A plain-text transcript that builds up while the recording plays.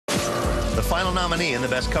The final nominee in the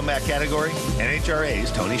Best Comeback category,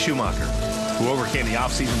 NHRA's Tony Schumacher, who overcame the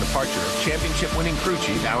off-season departure of championship-winning crew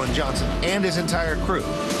chief Alan Johnson and his entire crew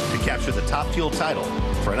to capture the Top Fuel title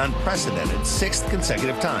for an unprecedented 6th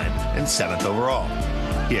consecutive time and 7th overall.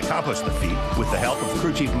 He accomplished the feat with the help of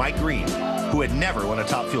crew chief Mike Green, who had never won a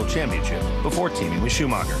Top Fuel championship before teaming with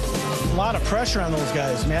Schumacher. A lot of pressure on those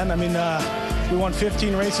guys, man. I mean, we won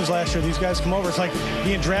 15 races last year. These guys come over. It's like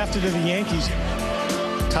being drafted to the Yankees.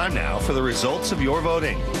 Time now for the results of your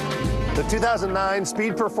voting. The 2009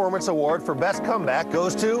 Speed Performance Award for Best Comeback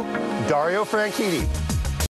goes to Dario Franchitti.